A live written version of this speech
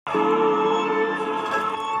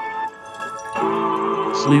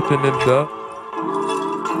Sleeping in the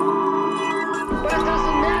But it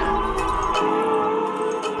doesn't matter.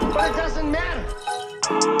 But it doesn't matter.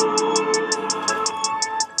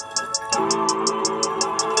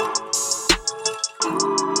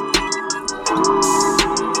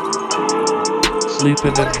 sleeping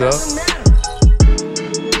in But it doesn't the matter.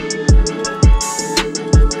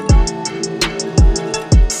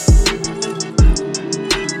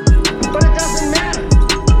 But it doesn't matter.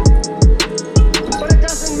 But it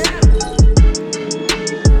doesn't matter.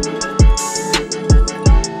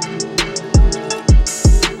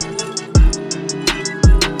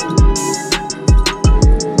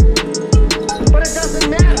 But it doesn't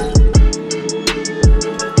matter.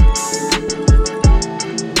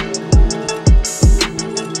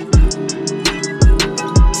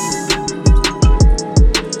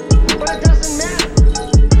 But it doesn't matter.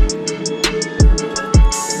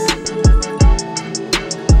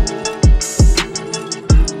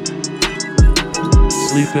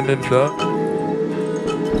 sleeping in the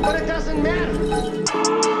But it doesn't matter.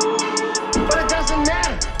 But it doesn't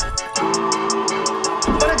matter.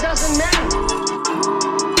 But it doesn't matter.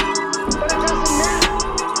 But it doesn't matter.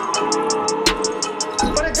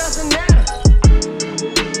 But it doesn't matter.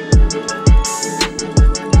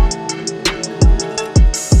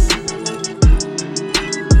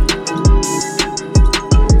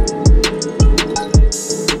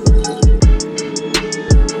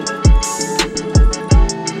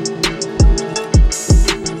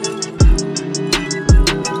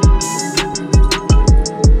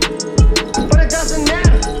 But it doesn't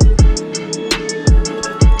matter.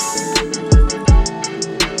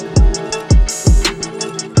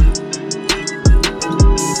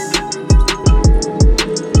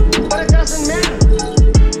 But it doesn't matter.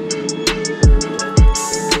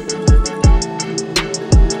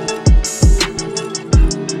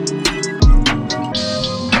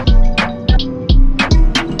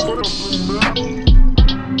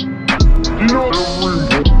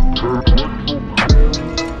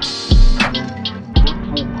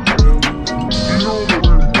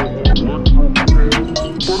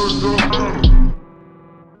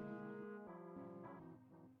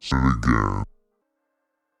 Again.